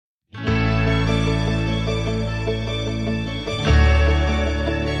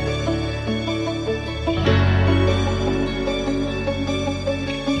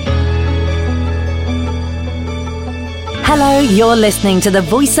Hello, you're listening to the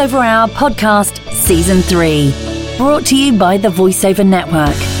VoiceOver Hour podcast, Season 3, brought to you by the VoiceOver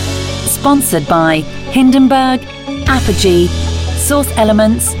Network. Sponsored by Hindenburg, Apogee, Source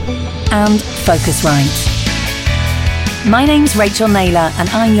Elements, and Focusrite. My name's Rachel Naylor, and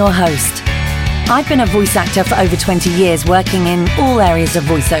I'm your host. I've been a voice actor for over 20 years, working in all areas of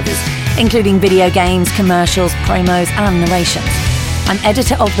voiceovers, including video games, commercials, promos, and narrations. I'm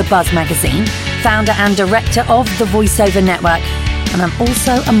editor of The Buzz magazine, founder and director of the VoiceOver Network, and I'm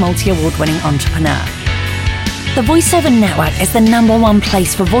also a multi-award-winning entrepreneur. The VoiceOver Network is the #1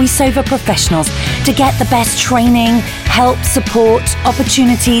 place for voiceover professionals to get the best training, help, support,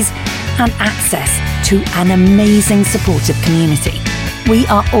 opportunities, and access to an amazing supportive community. We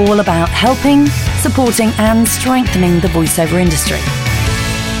are all about helping, supporting, and strengthening the voiceover industry.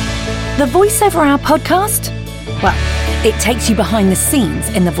 The VoiceOver Hour podcast? Well, it takes you behind the scenes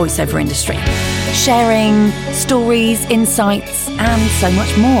in the voiceover industry, sharing stories, insights, and so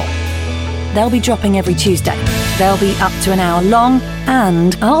much more. They'll be dropping every Tuesday. They'll be up to an hour long,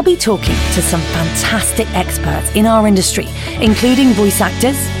 and I'll be talking to some fantastic experts in our industry, including voice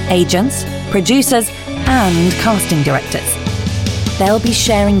actors, agents, producers, and casting directors. They'll be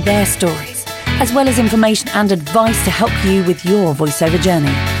sharing their stories, as well as information and advice to help you with your voiceover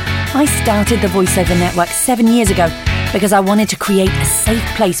journey. I started the VoiceOver Network 7 years ago because I wanted to create a safe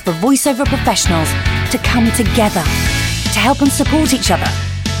place for voiceover professionals to come together, to help and support each other,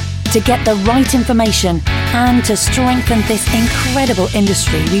 to get the right information, and to strengthen this incredible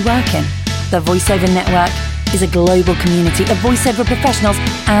industry we work in. The VoiceOver Network is a global community of voiceover professionals,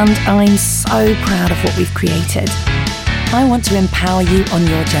 and I'm so proud of what we've created. I want to empower you on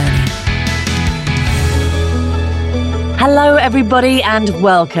your journey. Hello, everybody, and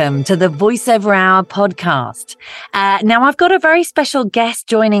welcome to the VoiceOver Hour podcast. Now, I've got a very special guest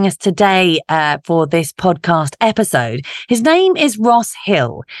joining us today for this podcast episode. His name is Ross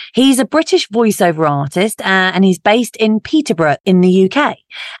Hill. He's a British voiceover artist, and he's based in Peterborough in the UK.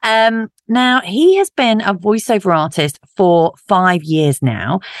 Now, he has been a voiceover artist for 5 years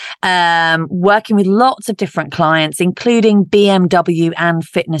now, working with lots of different clients, including BMW and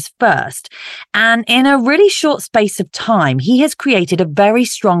Fitness First. And in a really short space of time, he has created a very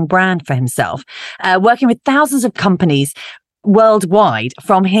strong brand for himself, working with thousands of companies worldwide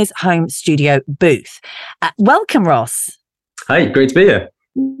from his home studio booth. Welcome, Ross. Hi, great to be here.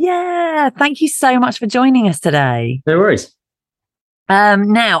 Yeah, thank you so much for joining us today. No worries.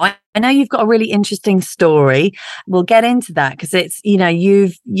 Now, I know you've got a really interesting story. We'll get into that because it's, you know,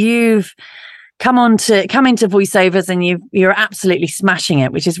 you've come into voiceovers and you're absolutely smashing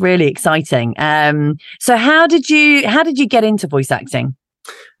it, which is really exciting. So how did you get into voice acting?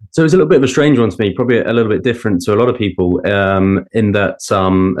 So it's a little bit of a strange one to me, probably a little bit different to a lot of people, in that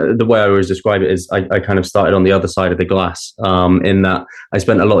the way I always describe it is I kind of started on the other side of the glass, in that I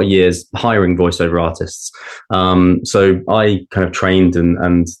spent a lot of years hiring voiceover artists. So I kind of trained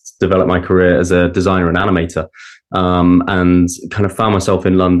and developed my career as a designer and animator, and kind of found myself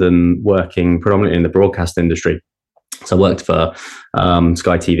in London working predominantly in the broadcast industry. So I worked for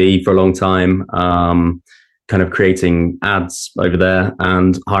Sky TV for a long time, kind of creating ads over there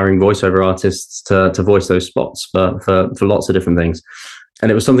and hiring voiceover artists to voice those spots for lots of different things. And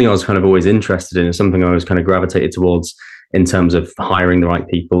it was something I was kind of always interested in. It's something I was kind of gravitated towards in terms of hiring the right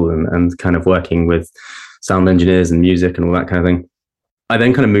people and kind of working with sound engineers and music and all that kind of thing. I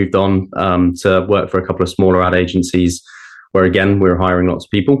then kind of moved on to work for a couple of smaller ad agencies where, again, we were hiring lots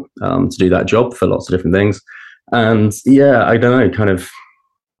of people to do that job for lots of different things. And yeah, I don't know, kind of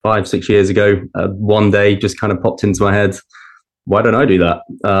 5-6 years ago, one day just kind of popped into my head, why don't I do that?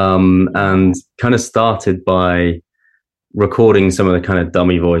 And kind of started by recording some of the kind of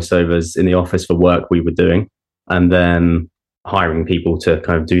dummy voiceovers in the office for work we were doing, and then hiring people to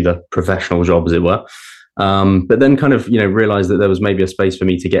kind of do the professional job, as it were. But then kind of, realized that there was maybe a space for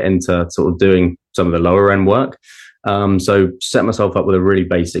me to get into sort of doing some of the lower end work. So set myself up with a really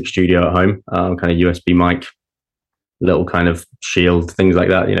basic studio at home, kind of USB mic, little kind of shield, things like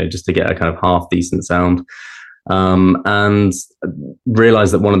that, just to get a kind of half decent sound. And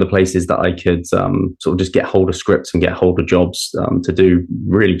realized that one of the places that I could sort of just get hold of scripts and get hold of jobs to do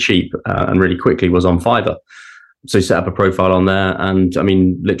really cheap and really quickly was on Fiverr. So set up a profile on there, and I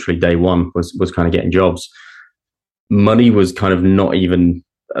mean, literally day one was kind of getting jobs. Money was kind of not even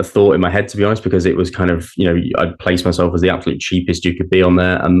a thought in my head, to be honest, because it was kind of, I'd place myself as the absolute cheapest you could be on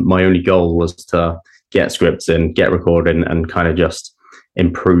there, and my only goal was to get scripts in, get recording, and kind of just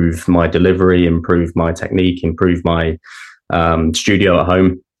improve my delivery, improve my technique, improve my studio at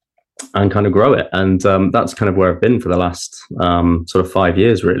home, and kind of grow it. And that's kind of where I've been for the last sort of 5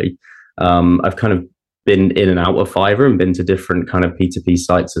 years, really. I've kind of been in and out of Fiverr and been to different kind of P2P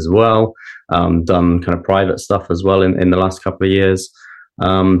sites as well. Done kind of private stuff as well in the last couple of years.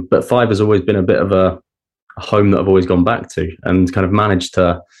 But Fiverr's always been a bit of a home that I've always gone back to, and kind of managed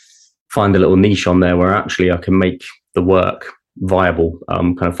to find a little niche on there where actually I can make the work viable,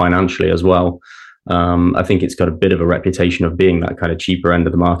 kind of financially as well. I think it's got a bit of a reputation of being that kind of cheaper end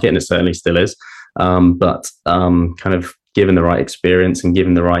of the market, and it certainly still is. But kind of given the right experience and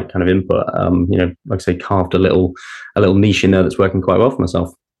given the right kind of input, like I say, carved a little niche in there that's working quite well for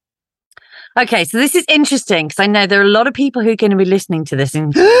myself. Okay, so this is interesting because I know there are a lot of people who are going to be listening to this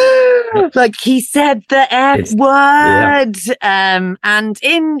and like he said the F word. Yeah. And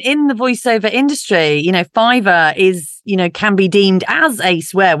in the voiceover industry, Fiverr is, can be deemed as a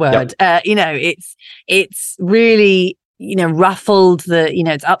swear word. Yep. It's really, ruffled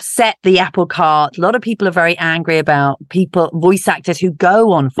it's upset the apple cart. A lot of people are very angry about voice actors who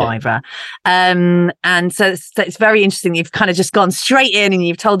go on Fiverr. Yeah. And so it's very interesting. You've kind of just gone straight in and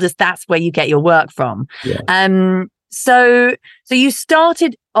you've told us that's where you get your work from. Yeah. So you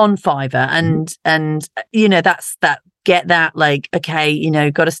started on Fiverr and that's get that like,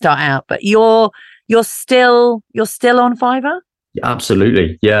 okay, got to start out, but you're still on Fiverr? Yeah,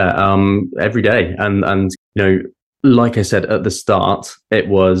 absolutely. Yeah. Every day. And like I said at the start, it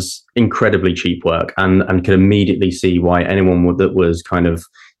was incredibly cheap work, and could immediately see why anyone that was kind of,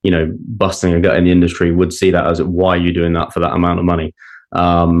 busting a gut in the industry would see that as, why are you doing that for that amount of money?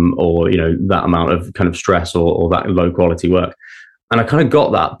 Or, that amount of kind of stress or that low quality work. And I kind of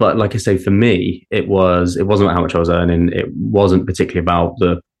got that. But like I say, for me, it wasn't how much I was earning. It wasn't particularly about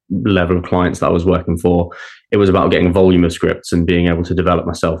the level of clients that I was working for. It was about getting a volume of scripts and being able to develop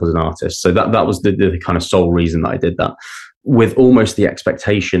myself as an artist. So that was the kind of sole reason that I did that, with almost the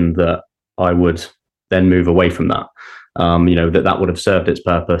expectation that I would then move away from that. That would have served its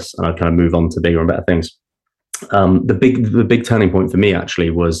purpose and I'd kind of move on to bigger and better things. The big turning point for me actually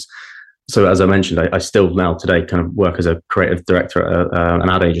was, so as I mentioned, I still now today kind of work as a creative director at an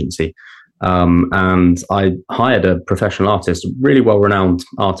ad agency. And I hired a professional artist, a really well-renowned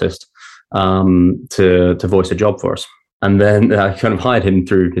artist, to voice a job for us. And then I kind of hired him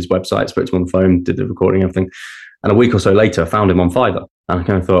through his website, spoke to him on the phone, did the recording, everything. And a week or so later, found him on Fiverr. And I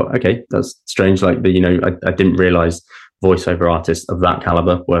kind of thought, okay, that's strange. Like, I didn't realize voiceover artists of that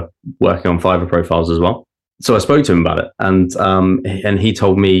caliber were working on Fiverr profiles as well. So I spoke to him about it, and he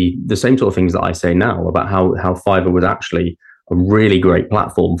told me the same sort of things that I say now about how Fiverr was actually a really great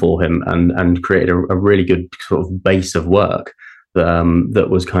platform for him and created a really good sort of base of work that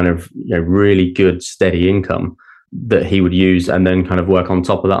was kind of really good steady income that he would use and then kind of work on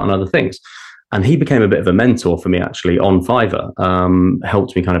top of that on other things. And he became a bit of a mentor for me actually on Fiverr,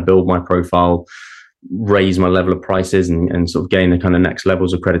 helped me kind of build my profile, raise my level of prices and sort of gain the kind of next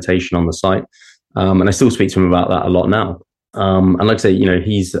levels of accreditation on the site. And I still speak to him about that a lot now. And like I say,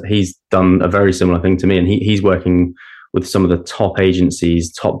 he's done a very similar thing to me, and he's working with some of the top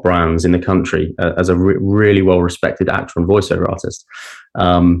agencies, top brands in the country as a really well-respected actor and voiceover artist.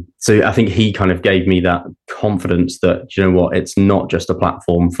 So I think he kind of gave me that confidence that, it's not just a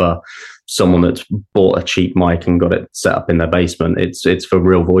platform for someone that's bought a cheap mic and got it set up in their basement. It's for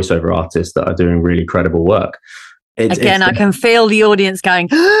real voiceover artists that are doing really credible work. I can feel the audience going,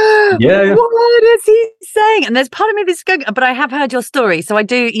 yeah. What is he saying? And there's part of me that's going, but I have heard your story. So I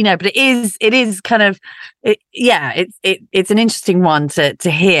do, but it is kind of, it's an interesting one to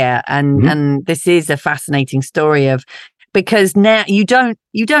hear. And this is a fascinating story because now you don't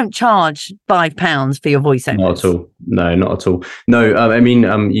charge £5 for your voiceovers. Not at all. No, not at all. No,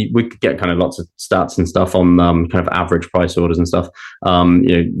 we could get kind of lots of stats and stuff on kind of average price orders and stuff.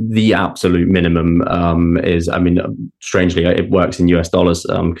 The absolute minimum is, strangely, it works in US dollars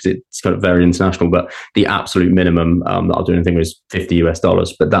because it's kind of very international, but the absolute minimum that I'll do anything was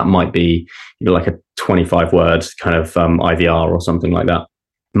 $50 but that might be like a 25 word kind of IVR or something like that.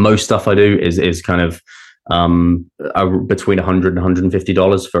 Most stuff I do is kind of between $100 and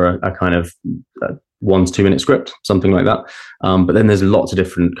 $150 for a kind of 1 to 2 minute script, something like that. But then there's lots of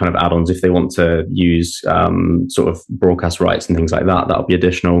different kind of add-ons. If they want to use sort of broadcast rights and things like that, that'll be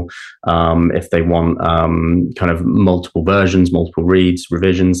additional. If they want kind of multiple versions, multiple reads,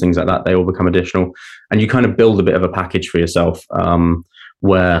 revisions, things like that, they all become additional. And you kind of build a bit of a package for yourself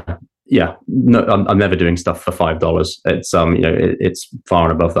where, I'm never doing stuff for $5. It's it's far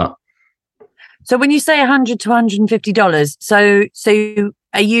and above that. So when you say $100 to $150, so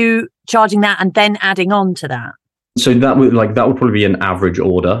are you charging that and then adding on to that? So that would probably be an average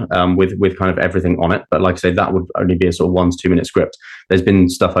order with kind of everything on it. But like I say, that would only be a sort of 1 to 2 minute script. There's been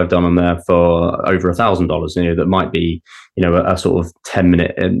stuff I've done on there for over $1,000. That might be a sort of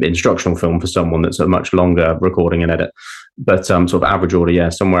 10-minute instructional film for someone that's a much longer recording and edit. But sort of average order, yeah,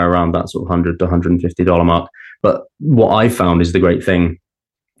 somewhere around that sort of $100 to $150 mark. But what I found is the great thing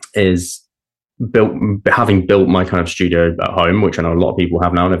is having built my kind of studio at home, which I know a lot of people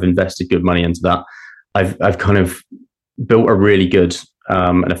have now, and I've invested good money into that. I've kind of built a really good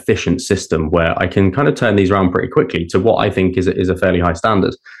and efficient system where I can kind of turn these around pretty quickly to what I think is a fairly high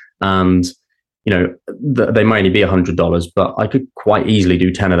standard. And they might only be $100, but I could quite easily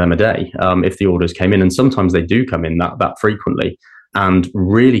do 10 of them a day if the orders came in. And sometimes they do come in that frequently and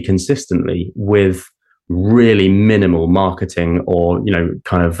really consistently with really minimal marketing or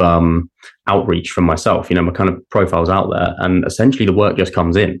kind of outreach from myself. My kind of profile's out there, and essentially the work just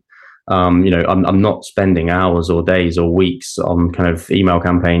comes in. I'm not spending hours or days or weeks on kind of email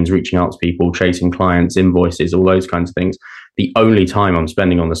campaigns, reaching out to people, chasing clients, invoices, all those kinds of things. The only time I'm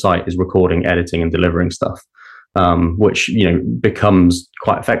spending on the site is recording, editing, and delivering stuff, which becomes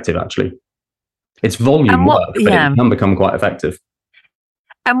quite effective. Actually, it's volume work, but it can become quite effective.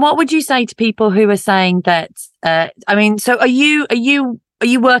 And what would you say to people who are saying that? So are you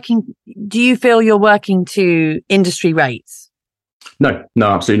working? Do you feel you're working to industry rates? No,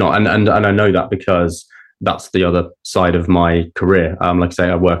 absolutely not. And I know that because that's the other side of my career. Like I say,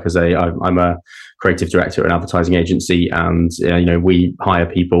 I work I'm a creative director at an advertising agency, and we hire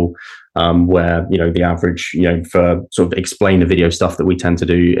people where the average for sort of explain the video stuff that we tend to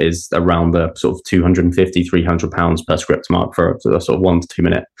do is around the sort of £250-300 per script mark for a sort of 1 to 2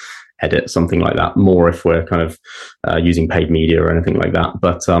 minute edit, something like that. More if we're kind of using paid media or anything like that.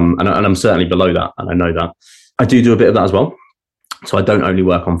 But and I'm certainly below that, and I know that. I do a bit of that as well. So I don't only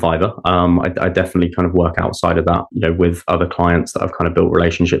work on Fiverr. I definitely kind of work outside of that, with other clients that I've kind of built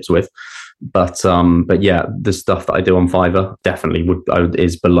relationships with. But yeah, the stuff that I do on Fiverr definitely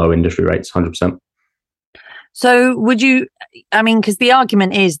is below industry rates, 100%. So would you? Because the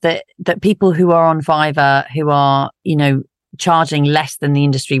argument is that people who are on Fiverr who are charging less than the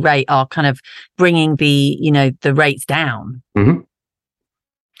industry rate are kind of bringing the rates down. Mm-hmm.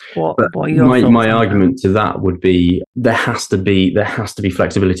 What are your thoughts my argument to that would be there has to be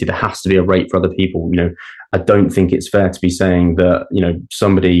flexibility. There has to be a rate for other people. I don't think it's fair to be saying that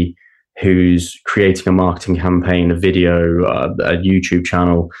somebody who's creating a marketing campaign, a video, a YouTube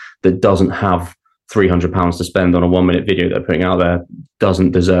channel that doesn't have £300 to spend on a 1 minute video they're putting out there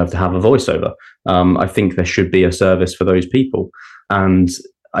doesn't deserve to have a voiceover. I think there should be a service for those people, and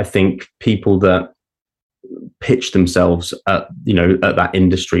I think people that pitch themselves at that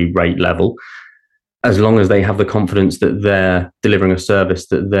industry rate level, as long as they have the confidence that they're delivering a service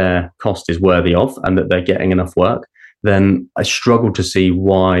that their cost is worthy of and that they're getting enough work, then I struggle to see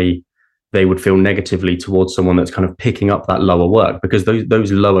why they would feel negatively towards someone that's kind of picking up that lower work, because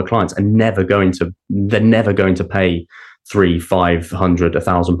those lower clients are never going to pay £300, £500,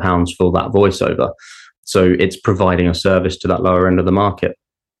 £1,000 for that voiceover. So it's providing a service to that lower end of the market,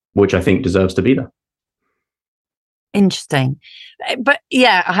 which I think deserves to be there. Interesting. But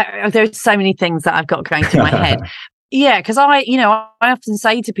yeah, there's so many things that I've got going through my head. Yeah, because I often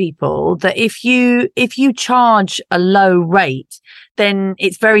say to people that if you charge a low rate, then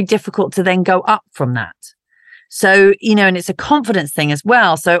it's very difficult to then go up from that. So, and it's a confidence thing as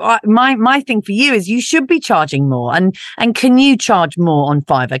well. So my thing for you is you should be charging more. And can you charge more on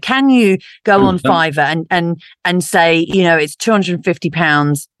Fiverr? Can you go 100%. On Fiverr and say, it's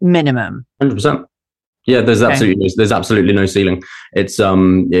 £250 minimum? 100%. Yeah, there's absolutely no ceiling. It's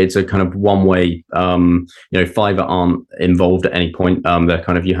a kind of one way. Fiverr aren't involved at any point. They're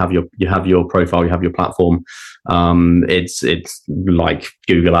kind of you have your profile, you have your platform. It's like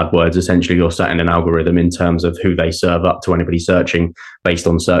Google AdWords. Essentially, you're setting an algorithm in terms of who they serve up to anybody searching based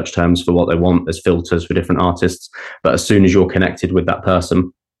on search terms for what they want. There's filters for different artists, but as soon as you're connected with that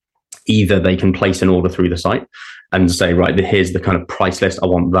person, either they can place an order through the site and say, right, here's the kind of price list, I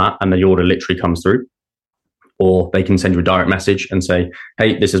want that, and the order literally comes through. Or they can send you a direct message and say,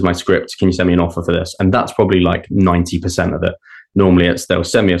 hey, this is my script. Can you send me an offer for this? And that's probably like 90% of it. Normally they'll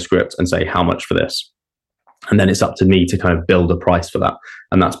send me a script and say, how much for this? And then it's up to me to kind of build a price for that.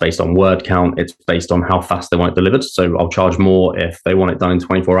 And that's based on word count. It's based on how fast they want it delivered. So I'll charge more if they want it done in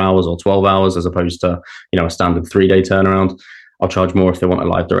 24 hours or 12 hours, as opposed to, a standard 3-day turnaround. I'll charge more if they want a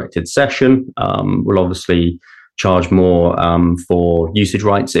live directed session. We'll obviously charge more for usage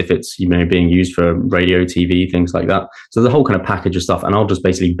rights if it's being used for radio, TV, things like that. So the whole kind of package of stuff, and I'll just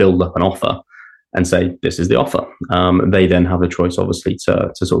basically build up an offer and say this is the offer. They then have a choice, obviously,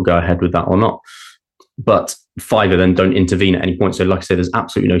 to sort of go ahead with that or not. But Fiverr then don't intervene at any point. So like I said, there's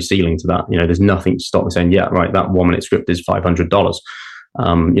absolutely no ceiling to that. There's nothing to stop me saying, yeah, right, that 1 minute script is $500.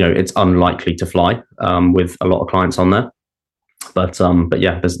 It's unlikely to fly with a lot of clients on there. But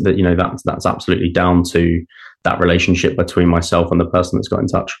yeah, that's absolutely down to that relationship between myself and the person that's got in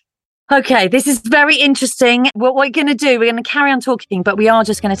touch. Okay, this is very interesting. What we're going to do, we're going to carry on talking, but we are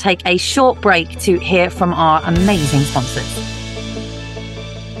just going to take a short break to hear from our amazing sponsors.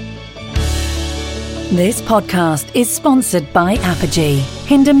 This podcast is sponsored by Apogee,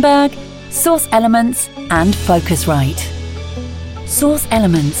 Hindenburg, Source Elements, and Focusrite. Source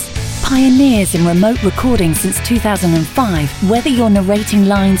Elements, pioneers in remote recording since 2005. Whether you're narrating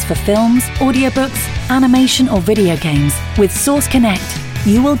lines for films, audiobooks, animation, or video games, with Source Connect,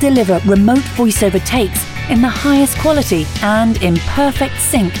 you will deliver remote voiceover takes in the highest quality and in perfect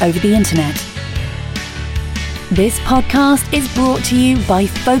sync over the internet. This podcast is brought to you by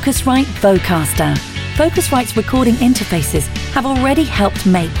Focusrite Vocaster. Focusrite's recording interfaces have already helped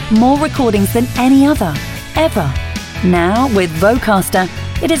make more recordings than any other, ever. Now, with Vocaster,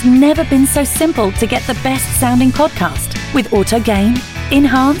 it has never been so simple to get the best sounding podcast. With Auto Gain,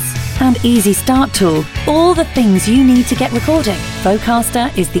 Enhance, and Easy Start Tool, all the things you need to get recording.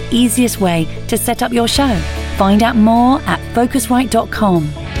 Vocaster is the easiest way to set up your show. Find out more at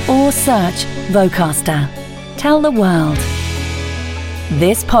Focusrite.com or search Vocaster. Tell the world.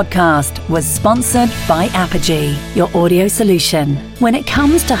 This podcast was sponsored by Apogee, your audio solution. When it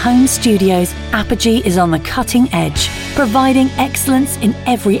comes to home studios, Apogee is on the cutting edge, providing excellence in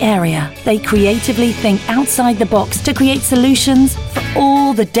every area. They creatively think outside the box to create solutions for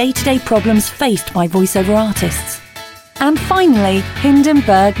all the day-to-day problems faced by voiceover artists. And finally,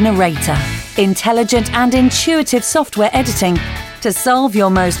 Hindenburg Narrator, intelligent and intuitive software editing to solve your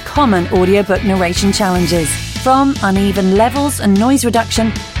most common audiobook narration challenges. From uneven levels and noise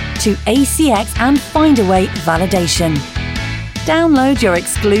reduction to ACX and Findaway validation. Download your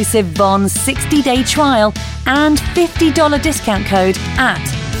exclusive Von 60-day trial and $50 discount code at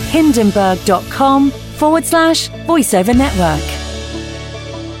hindenburg.com/voiceover network.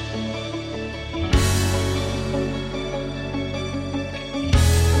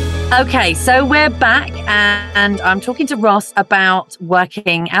 Okay, so we're back and I'm talking to Ross about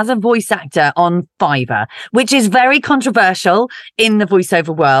working as a voice actor on Fiverr, which is very controversial in the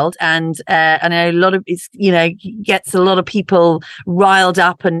voiceover world. And I know a lot of it's, gets a lot of people riled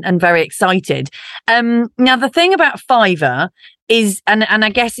up and very excited. Now, the thing about Fiverr is, and I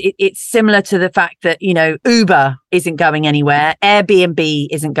guess it's similar to the fact that, Uber isn't going anywhere, Airbnb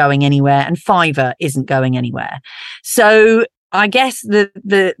isn't going anywhere, and Fiverr isn't going anywhere. So I guess the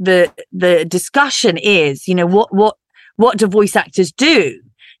discussion is, what do voice actors do?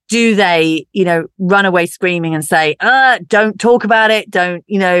 Do they, run away screaming and say, don't talk about it. Don't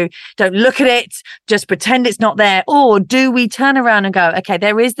look at it. Just pretend it's not there. Or do we turn around and go, okay,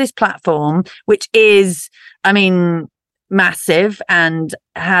 there is this platform, which is, massive and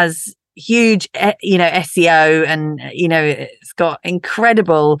has huge, SEO and, it's got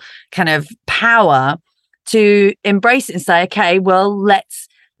incredible kind of power to embrace it and say, okay, well, let's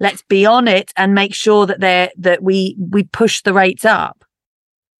be on it and make sure that we push the rates up.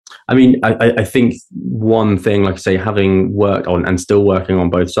 I think one thing, like I say, having worked on and still working on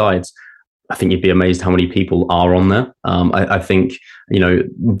both sides, I think you'd be amazed how many people are on there. I think,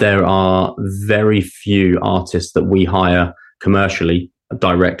 there are very few artists that we hire commercially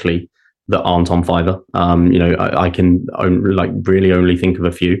directly that aren't on Fiverr. I can really only think of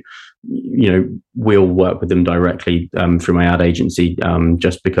a few. We'll work with them directly through my ad agency,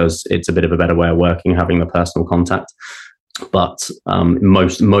 just because it's a bit of a better way of working, having the personal contact. But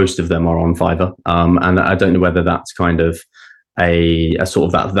most of them are on Fiverr, and I don't know whether that's kind of a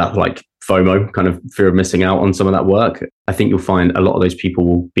sort of that like FOMO, kind of fear of missing out on some of that work. I think you'll find a lot of those people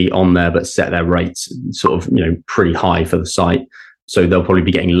will be on there, but set their rates sort of pretty high for the site. So they'll probably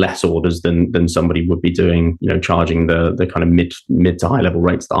be getting less orders than somebody would be doing, charging the kind of mid to high level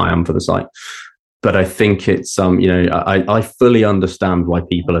rates that I am for the site. But I think it's, I fully understand why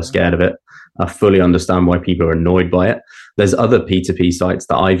people are scared of it. I fully understand why people are annoyed by it. There's other P2P sites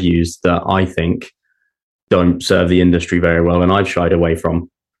that I've used that I think don't serve the industry very well and I've shied away from.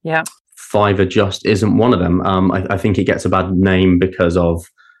 Yeah. Fiverr just isn't one of them. I think it gets a bad name because of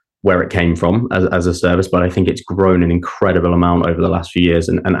where it came from as a service, but I think it's grown an incredible amount over the last few years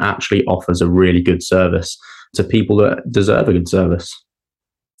and actually offers a really good service to people that deserve a good service.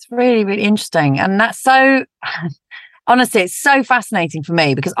 It's really, really interesting. And that's so, honestly, it's so fascinating for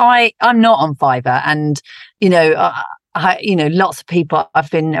me because I'm not on Fiverr and, lots of people, I've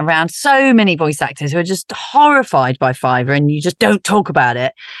been around so many voice actors who are just horrified by Fiverr, and you just don't talk about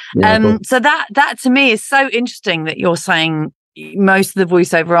it. Yeah, So that to me is so interesting that you're saying most of the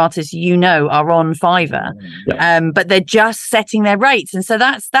voiceover artists are on Fiverr, but they're just setting their rates. And so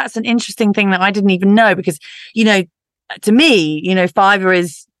that's an interesting thing that I didn't even know, because, to me, Fiverr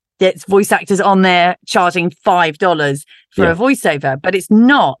is, it's voice actors on there charging $5 for a voiceover, but it's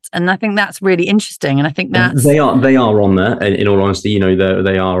not. And I think that's really interesting. And I think that's... They are on there. In all honesty,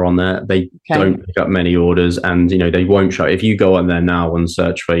 they are on there. They don't pick up many orders, and, they won't show. If you go on there now and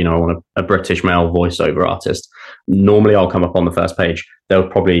search for, I want a British male voiceover artist, normally I'll come up on the first page. There are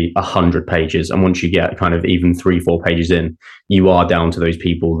probably 100 pages. And once you get kind of even 3-4 pages in, you are down to those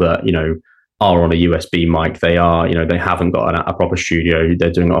people that, are on a USB mic. They are, they haven't got a proper studio.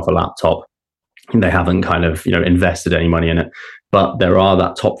 They're doing it off a laptop. They haven't kind of, invested any money in it. But there are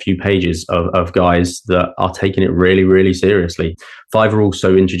that top few pages of guys that are taking it really, really seriously. Fiverr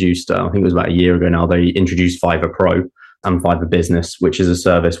also introduced, I think it was about a year ago now, they introduced Fiverr Pro and Fiverr Business, which is a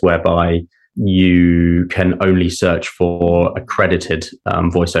service whereby you can only search for accredited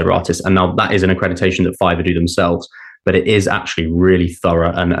voiceover artists. And now that is an accreditation that Fiverr do themselves, but it is actually really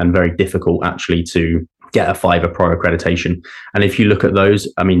thorough and very difficult actually to get a Fiverr Pro accreditation. And if you look at those,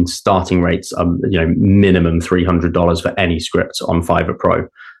 I mean, starting rates are, minimum $300 for any script on Fiverr Pro.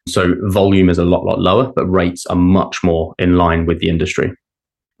 So volume is a lot lower, but rates are much more in line with the industry.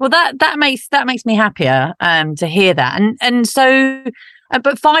 Well, that makes me happier to hear that. And so,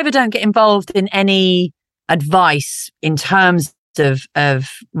 but Fiverr don't get involved in any advice in terms of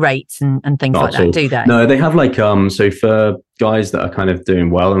rates and things like that, do they? No, they have so for guys that are kind of doing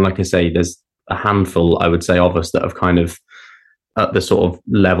well, and like I say, there's a handful, I would say, of us that have kind of at the sort of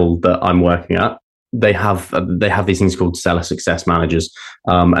level that I'm working at. They have these things called seller success managers,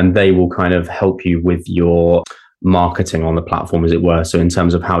 and they will kind of help you with your marketing on the platform, as it were. So in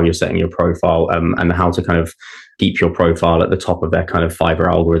terms of how you're setting your profile, and how to kind of keep your profile at the top of their kind of Fiverr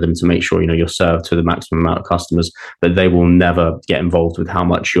algorithm to make sure, you're served to the maximum amount of customers, but they will never get involved with how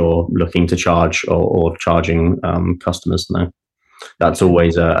much you're looking to charge or charging customers. No, that's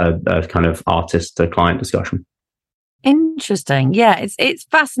always a kind of artist to client discussion. Interesting. Yeah, it's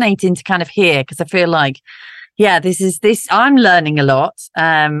fascinating to kind of hear, because I feel like, this I'm learning a lot,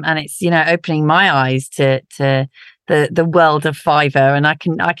 and it's opening my eyes to the world of Fiverr, and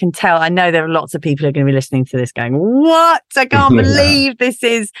I can tell. I know there are lots of people who are going to be listening to this going, "What? I can't believe this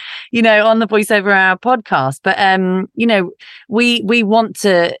is on the Voiceover Hour podcast." But we want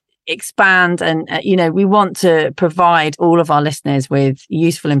to expand, and we want to provide all of our listeners with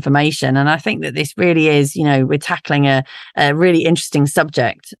useful information, and I think that this really is we're tackling a really interesting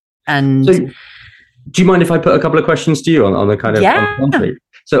subject. And so, do you mind if I put a couple of questions to you on the kind of on the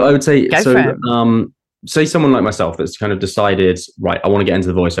So I would say, say someone like myself that's kind of decided, right, I want to get into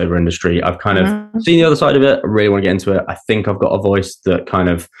the voiceover industry. I've kind of seen the other side of it. I really want to get into it. I think I've got a voice that kind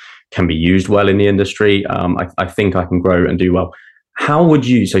of can be used well in the industry. I think I can grow and do well. How would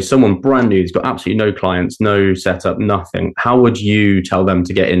you, so someone brand new who's got absolutely no clients, no setup, nothing, how would you tell them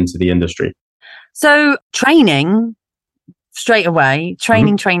to get into the industry? So training straight away,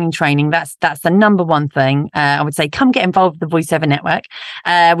 training. That's the number one thing. I would say, come get involved with the Voiceover Network.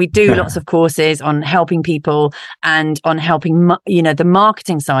 We do lots of courses on helping people and on helping, the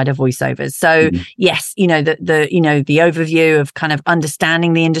marketing side of voiceovers. So yes, the overview of kind of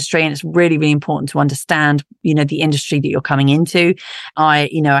understanding the industry, and it's really, really important to understand, the industry that you're coming into. I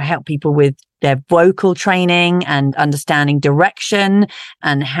help people with their vocal training and understanding direction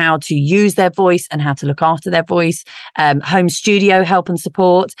and how to use their voice and how to look after their voice, home studio help and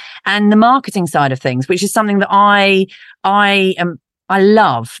support, and the marketing side of things, which is something that I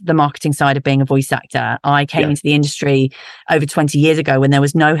love the marketing side of being a voice actor. I came into the industry over 20 years ago when there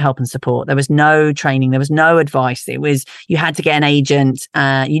was no help and support. There was no training. There was no advice. It was, you had to get an agent.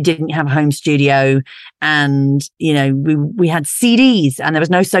 You didn't have a home studio, and, we had CDs, and there was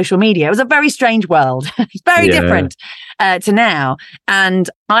no social media. It was a very strange world. It's very different to now. And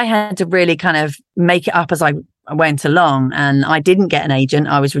I had to really kind of make it up as I went along, and I didn't get an agent.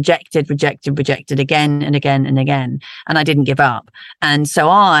 I was rejected again and again and again, and I didn't give up. And so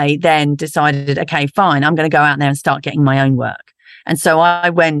I then decided, okay, fine, I'm going to go out there and start getting my own work. And so I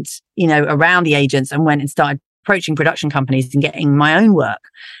went, around the agents and went and started approaching production companies and getting my own work,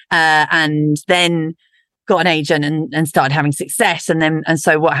 and then got an agent and started having success. And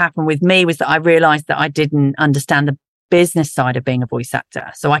so what happened with me was that I realized that I didn't understand the business side of being a voice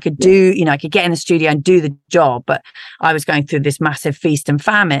actor. So I could do, I could get in the studio and do the job, but I was going through this massive feast and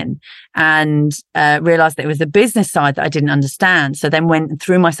famine, and realized that it was the business side that I didn't understand. So then went and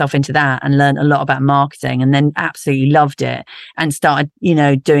threw myself into that and learned a lot about marketing, and then absolutely loved it and started,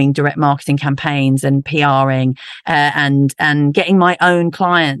 doing direct marketing campaigns and PRing, and getting my own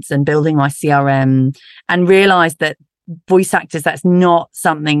clients and building my CRM, and realized that voice actors, that's not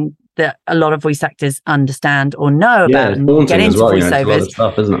something that a lot of voice actors understand or know about. And get into voiceovers. It's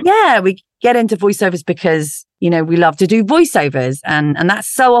stuff, isn't it? Yeah, we get into voiceovers because we love to do voiceovers, and that's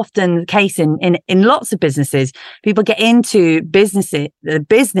so often the case in lots of businesses. People get into business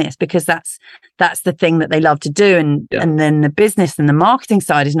because that's the thing that they love to do, and then the business and the marketing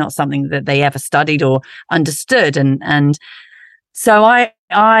side is not something that they ever studied or understood, and so I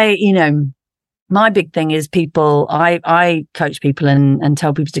my big thing is people, I coach people and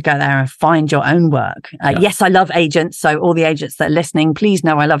tell people to go there and find your own work. Yes, I love agents. So all the agents that are listening, please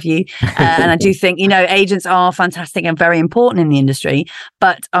know I love you. And I do think, agents are fantastic and very important in the industry.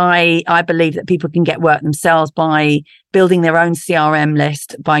 But I believe that people can get work themselves by building their own CRM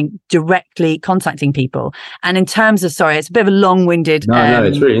list, by directly contacting people. And in terms of, sorry, it's a bit of a long-winded no,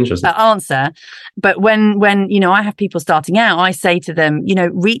 it's really interesting answer. But when I have people starting out, I say to them,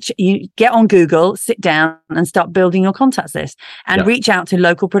 get on Google, sit down and start building your contacts list, and reach out to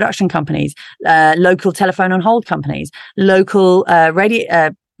local production companies, local telephone on hold companies, local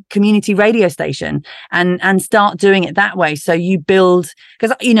community radio station, and start doing it that way. So you build,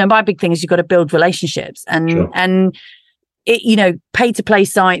 because my big thing is you've got to build relationships, and it, pay to play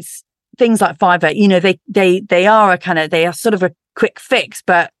sites, things like Fiverr, they are sort of a quick fix,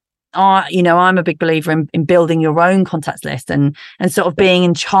 but I'm a big believer in building your own contacts list and sort of being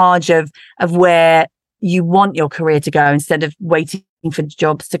in charge of where you want your career to go, instead of waiting for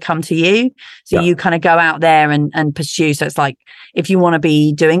jobs to come to you. So you kind of go out there and pursue. So it's like, if you want to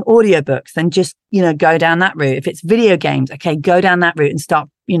be doing audiobooks, then just, go down that route. If it's video games, okay, go down that route and start,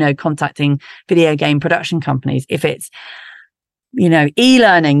 contacting video game production companies. If it's,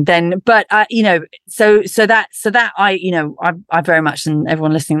 e-learning, then, but, so that I very much, and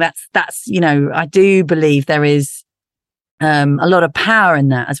everyone listening, that's, I do believe there is, a lot of power in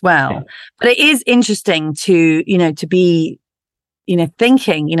that as well. Yeah. But it is interesting to, to be,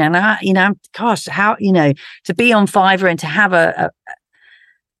 thinking, gosh, how, to be on Fiverr and to have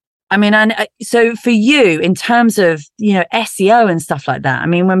so for you, in terms of, SEO and stuff like that,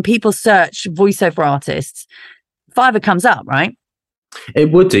 when people search voiceover artists, Fiverr comes up, right?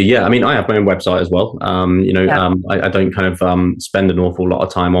 It would do, yeah. I have my own website as well. I don't kind of spend an awful lot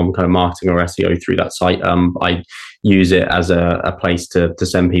of time on kind of marketing or SEO through that site. I use it as a place to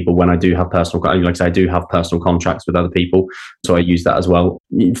send people when I do have personal, like I say, I do have personal contracts with other people, so I use that as well.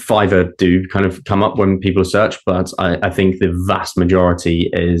 Fiverr do kind of come up when people search, but I think the vast majority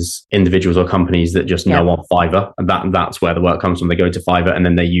is individuals or companies that just know on Fiverr, and that's where the work comes from. They go to Fiverr and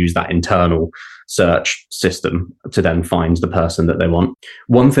then they use that internal search system to then find the person that they want.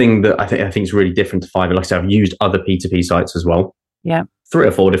 One thing that I think is really different to Fiverr, like I said, I've used other P2P sites as well. Yeah. 3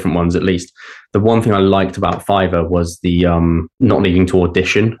 or 4 different ones at least. The one thing I liked about Fiverr was the not needing to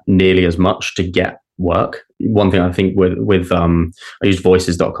audition nearly as much to get work. One thing I think with I used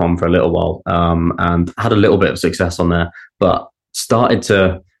voices.com for a little while and had a little bit of success on there, but started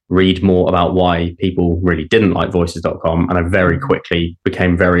to read more about why people really didn't like voices.com, and I very quickly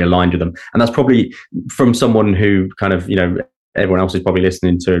became very aligned with them. And that's probably from someone who kind of, everyone else is probably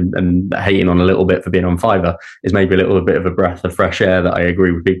listening to and hating on a little bit for being on Fiverr, is maybe a little bit of a breath of fresh air that I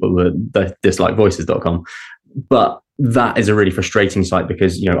agree with people that dislike voices.com. But that is a really frustrating site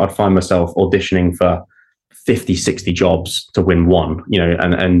because, I'd find myself auditioning for 50, 60 jobs to win one,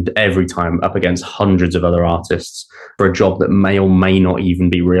 and every time up against hundreds of other artists for a job that may or may not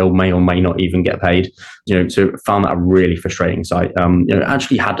even be real, may or may not even get paid, so found that a really frustrating site.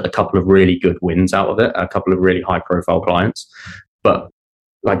 Actually had a couple of really good wins out of it, a couple of really high profile clients, but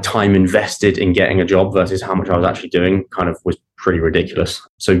like time invested in getting a job versus how much I was actually doing kind of was pretty ridiculous.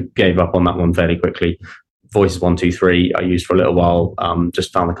 So gave up on that one fairly quickly. Voices 123 I used for a little while,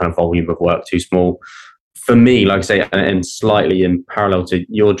 just found the kind of volume of work too small. For me, like I say, and slightly in parallel to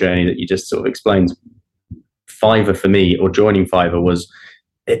your journey that you just sort of explained, Fiverr for me, or joining Fiverr,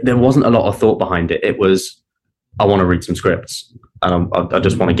 there wasn't a lot of thought behind it. It was, I want to read some scripts and I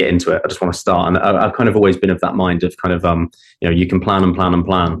just want to get into it. I just want to start. And I've kind of always been of that mind of kind of, you can plan and plan and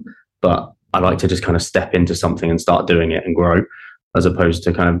plan, but I like to just kind of step into something and start doing it and grow, as opposed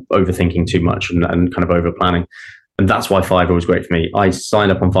to kind of overthinking too much and kind of over planning. And that's why Fiverr was great for me. I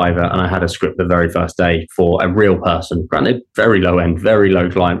signed up on Fiverr and I had a script the very first day for a real person. Granted, very low end, very low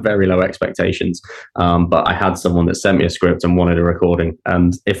client, very low expectations. But I had someone that sent me a script and wanted a recording.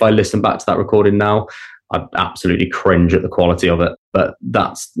 And if I listen back to that recording now, I absolutely cringe at the quality of it. But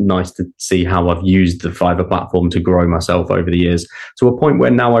that's nice to see how I've used the Fiverr platform to grow myself over the years to a point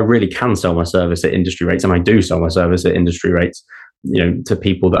where now I really can sell my service at industry rates. And I do sell my service at industry rates, to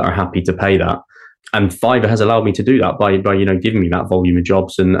people that are happy to pay that. And Fiverr has allowed me to do that by giving me that volume of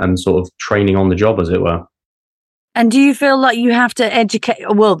jobs and sort of training on the job, as it were. And do you feel like you have to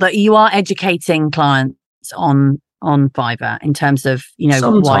that you are educating clients on Fiverr in terms of,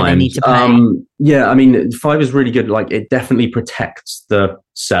 Sometimes, why they need to pay? Fiverr is really good. Like, it definitely protects the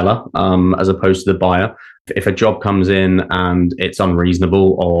seller as opposed to the buyer. If a job comes in and it's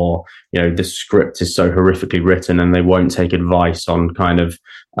unreasonable, or the script is so horrifically written and they won't take advice on kind of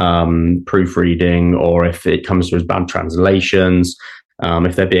proofreading, or if it comes to as bad translations,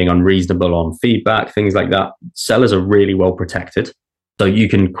 if they're being unreasonable on feedback, things like that, sellers are really well protected. So you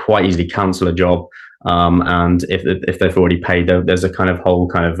can quite easily cancel a job. And if they've already paid, there's a kind of whole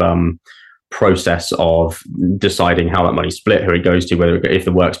kind of process of deciding how that money's split, who it goes to, whether if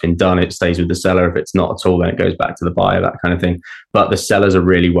the work's been done, it stays with the seller. If it's not at all, then it goes back to the buyer, that kind of thing. But the sellers are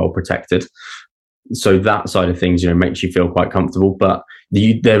really well protected. So that side of things, makes you feel quite comfortable. But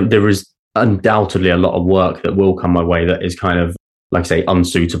there is undoubtedly a lot of work that will come my way that is kind of, like I say,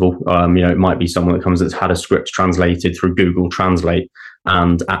 unsuitable. It might be someone that comes that's had a script translated through Google Translate,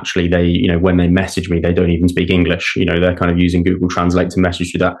 and actually they, when they message me, they don't even speak English. They're kind of using Google Translate to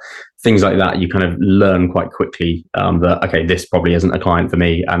message through that. Things like that, you kind of learn quite quickly that, okay, this probably isn't a client for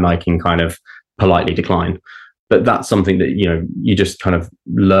me, and I can kind of politely decline. But that's something that, you just kind of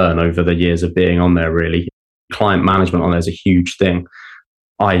learn over the years of being on there, really. Client management on there is a huge thing.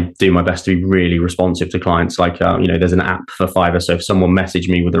 I do my best to be really responsive to clients. Like, there's an app for Fiverr. So if someone messaged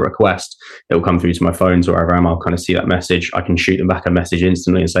me with a request, it will come through to my phone. So wherever I am, I'll kind of see that message. I can shoot them back a message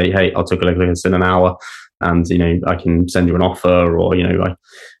instantly and say, hey, I'll take a look at this in an hour. And, I can send you an offer, or,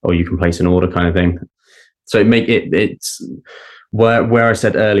 or you can place an order, kind of thing. So it's where I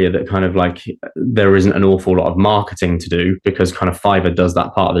said earlier that kind of like there isn't an awful lot of marketing to do, because kind of Fiverr does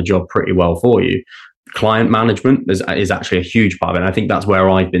that part of the job pretty well for you. Client management is actually a huge part of it. And I think that's where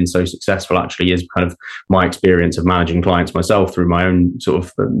I've been so successful, actually, is kind of my experience of managing clients myself through my own sort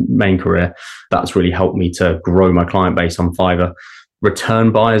of main career. That's really helped me to grow my client base on Fiverr.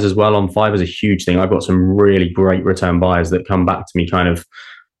 Return buyers as well on Fiverr is a huge thing. I've got some really great return buyers that come back to me kind of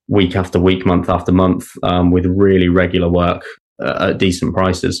week after week, month after month, with really regular work at decent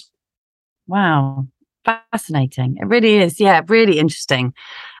prices. Wow. Fascinating. It really is. Yeah, really interesting.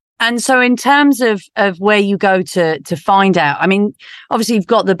 And so in terms of where you go to find out, I mean, obviously you've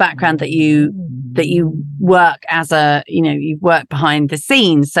got the background that you work as you work behind the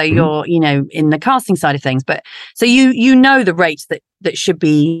scenes. So you're, in the casting side of things, but so you know the rates that should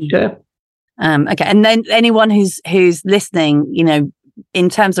be. Yeah. Okay. And then anyone who's listening, in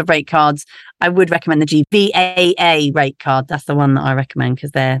terms of rate cards, I would recommend the GVAA rate card. That's the one that I recommend, because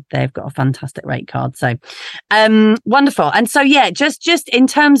they've got a fantastic rate card. So, wonderful. And so, yeah, just in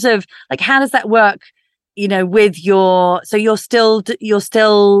terms of like, how does that work? With so you're still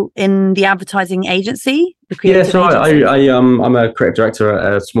in the advertising agency. So I'm a creative director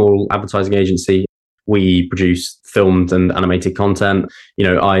at a small advertising agency. We produce filmed and animated content.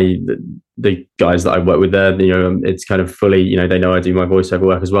 The guys that I work with there, it's kind of fully, they know I do my voiceover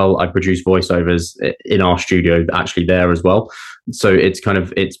work as well. I produce voiceovers in our studio, actually there as well. So it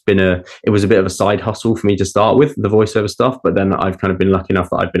was a bit of a side hustle for me to start with, the voiceover stuff. But then I've kind of been lucky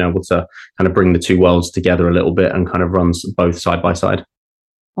enough that I've been able to kind of bring the two worlds together a little bit and kind of run both side by side.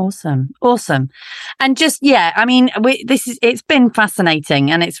 Awesome. And just, yeah, I mean, it's been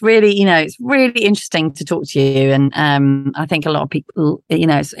fascinating, and it's really, it's really interesting to talk to you. And I think a lot of people,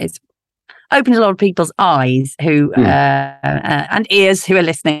 it's opened a lot of people's eyes who and ears who are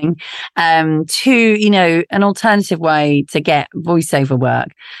listening to an alternative way to get voiceover work.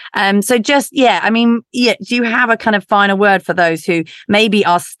 So just do you have a kind of final word for those who maybe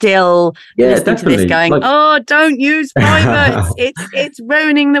are still listening to this going, don't use Fiverr, it's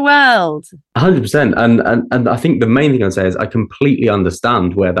ruining the world? 100%. And I think the main thing I'd say is I completely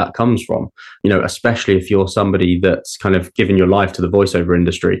understand where that comes from, especially if you're somebody that's kind of given your life to the voiceover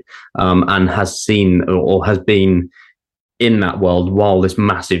industry and has seen or has been in that world while this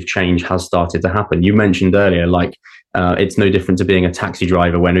massive change has started to happen. You mentioned earlier, like it's no different to being a taxi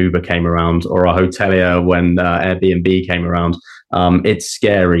driver when Uber came around, or a hotelier when Airbnb came around. It's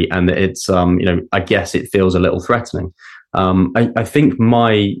scary, and it's I guess it feels a little threatening. I think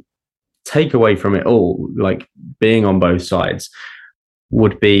my takeaway from it all, like being on both sides,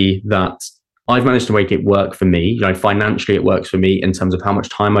 would be that I've managed to make it work for me. Financially, it works for me in terms of how much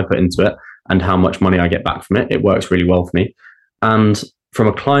time I put into it and how much money I get back from it. It works really well for me. And from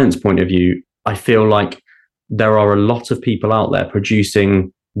a client's point of view, I feel like there are a lot of people out there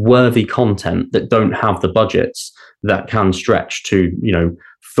producing worthy content that don't have the budgets that can stretch to,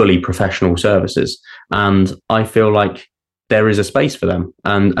 fully professional services. And I feel like there is a space for them.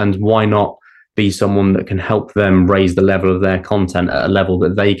 And why not be someone that can help them raise the level of their content at a level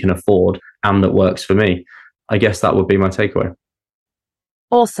that they can afford and that works for me? I guess that would be my takeaway.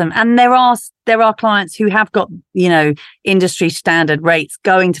 Awesome. And there are clients who have got, industry standard rates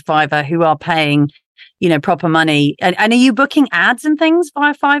going to Fiverr, who are paying, proper money. And are you booking ads and things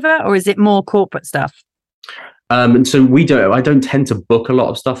via Fiverr, or is it more corporate stuff? So I don't tend to book a lot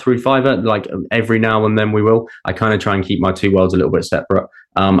of stuff through Fiverr. Like every now and then we will. I kind of try and keep my two worlds a little bit separate.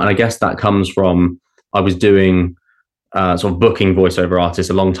 And I guess that comes from, I was doing sort of booking voiceover artists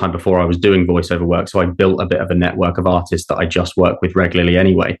a long time before I was doing voiceover work. So I built a bit of a network of artists that I just work with regularly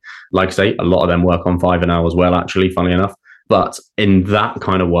anyway. Like I say, a lot of them work on Fiverr now as well, actually, funnily enough. But in that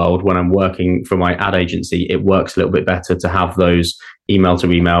kind of world, when I'm working for my ad agency, it works a little bit better to have those email to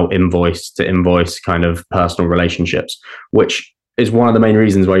email, invoice to invoice kind of personal relationships, which is one of the main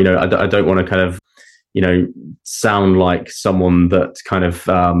reasons why, I don't want to kind of, sound like someone that kind of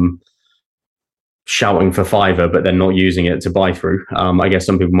shouting for Fiverr, but then not using it to buy through. I guess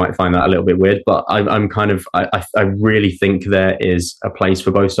some people might find that a little bit weird, but I really think there is a place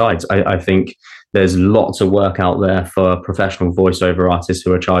for both sides. I think there's lots of work out there for professional voiceover artists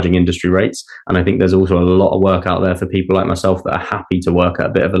who are charging industry rates. And I think there's also a lot of work out there for people like myself that are happy to work at a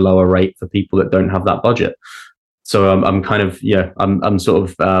bit of a lower rate for people that don't have that budget. So I'm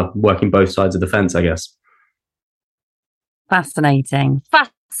sort of working both sides of the fence, I guess. Fascinating.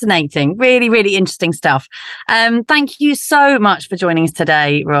 Really, really interesting stuff. Thank you so much for joining us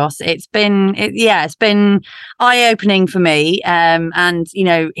today, Ross. It's been eye-opening for me. And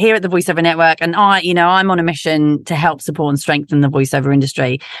here at the VoiceOver Network, and I'm on a mission to help support and strengthen the voiceover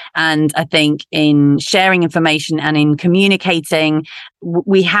industry. And I think in sharing information and in communicating,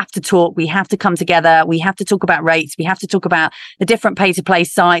 we have to talk, we have to come together, we have to talk about rates, we have to talk about the different pay-to-play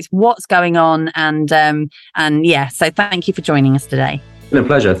sites, what's going on. So thank you for joining us today. It's been a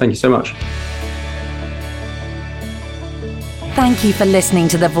pleasure. Thank you so much. Thank you for listening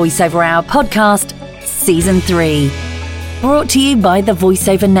to the VoiceOver Hour podcast, Season 3. Brought to you by the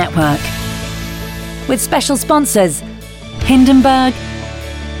VoiceOver Network. With special sponsors, Hindenburg,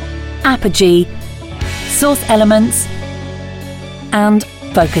 Apogee, Source Elements, and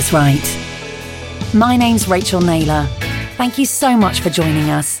Focusrite. My name's Rachel Naylor. Thank you so much for joining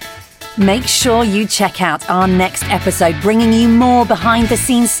us. Make sure you check out our next episode, bringing you more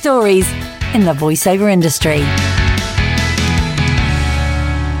behind-the-scenes stories in the voiceover industry.